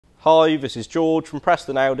Hi, this is George from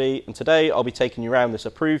Preston Audi, and today I'll be taking you around this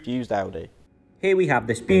approved used Audi. Here we have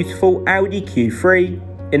this beautiful Audi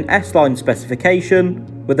Q3 in S-Line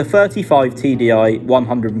specification with a 35 TDI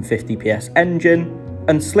 150 PS engine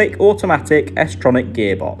and slick automatic S-tronic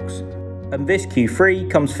gearbox. And this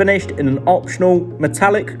Q3 comes finished in an optional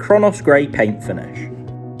metallic Kronos grey paint finish.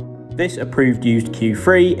 This approved used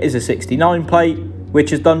Q3 is a 69 plate,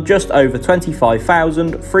 which has done just over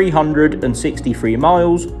 25,363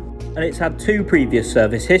 miles, and it's had 2 previous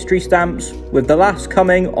service history stamps, with the last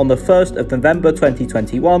coming on the 1st of November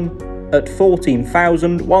 2021 at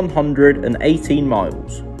 14,118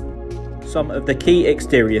 miles. Some of the key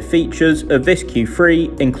exterior features of this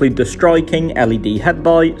Q3 include the striking LED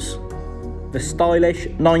headlights, the stylish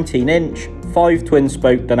 19-inch 5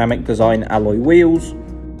 twin-spoke dynamic design alloy wheels,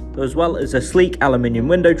 as well as a sleek aluminium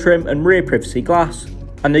window trim and rear privacy glass,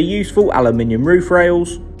 and the useful aluminium roof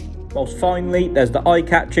rails. Whilst finally there's the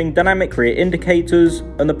eye-catching dynamic rear indicators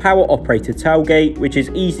and the power-operated tailgate, which is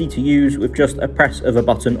easy to use with just a press of a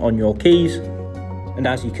button on your keys. And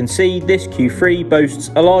as you can see, this Q3 boasts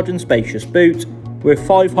a large and spacious boot with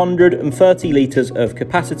 530 litres of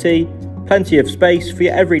capacity, plenty of space for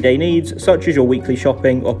your everyday needs such as your weekly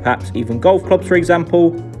shopping or perhaps even golf clubs for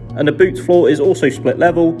example, and the boot floor is also split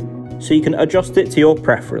level so you can adjust it to your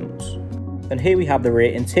preference. And here we have the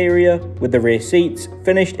rear interior with the rear seats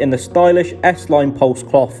finished in the stylish S-Line pulse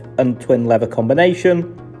cloth and twin leather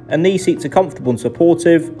combination, and these seats are comfortable and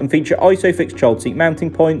supportive and feature ISOFIX child seat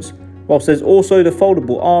mounting points, whilst there's also the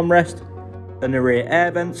foldable armrest, and the rear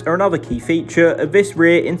air vents are another key feature of this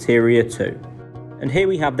rear interior too. And here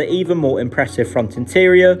we have the even more impressive front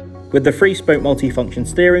interior with the 3-spoke multi-function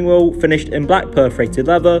steering wheel finished in black perforated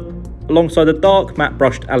leather, alongside the dark matte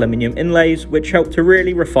brushed aluminium inlays which help to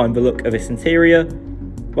really refine the look of this interior,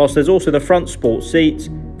 whilst there's also the front sports seats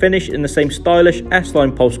finished in the same stylish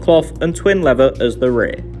S-Line pulse cloth and twin leather as the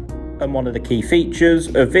rear. And one of the key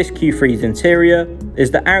features of this Q3's interior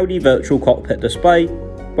is the Audi virtual cockpit display,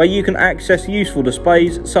 where you can access useful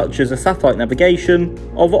displays such as the satellite navigation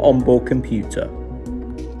of an onboard computer.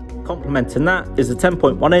 Complementing that is a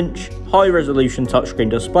 10.1-inch high-resolution touchscreen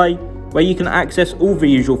display where you can access all the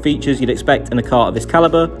usual features you'd expect in a car of this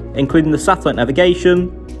calibre, including the satellite navigation,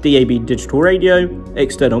 DAB digital radio,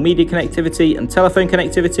 external media connectivity and telephone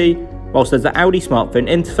connectivity, whilst there's the Audi smartphone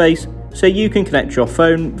interface so you can connect your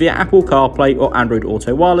phone via Apple CarPlay or Android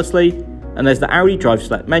Auto wirelessly, and there's the Audi Drive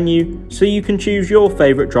Select menu so you can choose your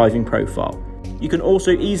favourite driving profile. You can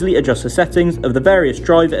also easily adjust the settings of the various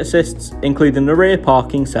driver assists, including the rear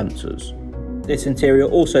parking sensors. This interior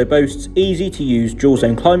also boasts easy to use dual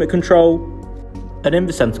zone climate control, and in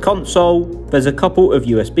the centre console there's a couple of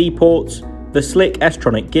USB ports, the slick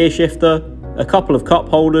S-tronic gear shifter, a couple of cup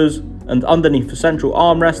holders, and underneath the central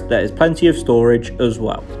armrest there is plenty of storage as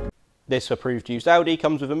well. This approved used Audi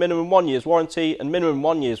comes with a minimum 1 year's warranty and minimum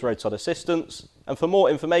 1 year's roadside assistance, and for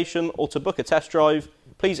more information or to book a test drive,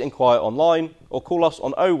 please inquire online or call us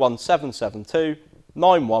on 01772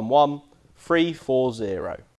 911 340.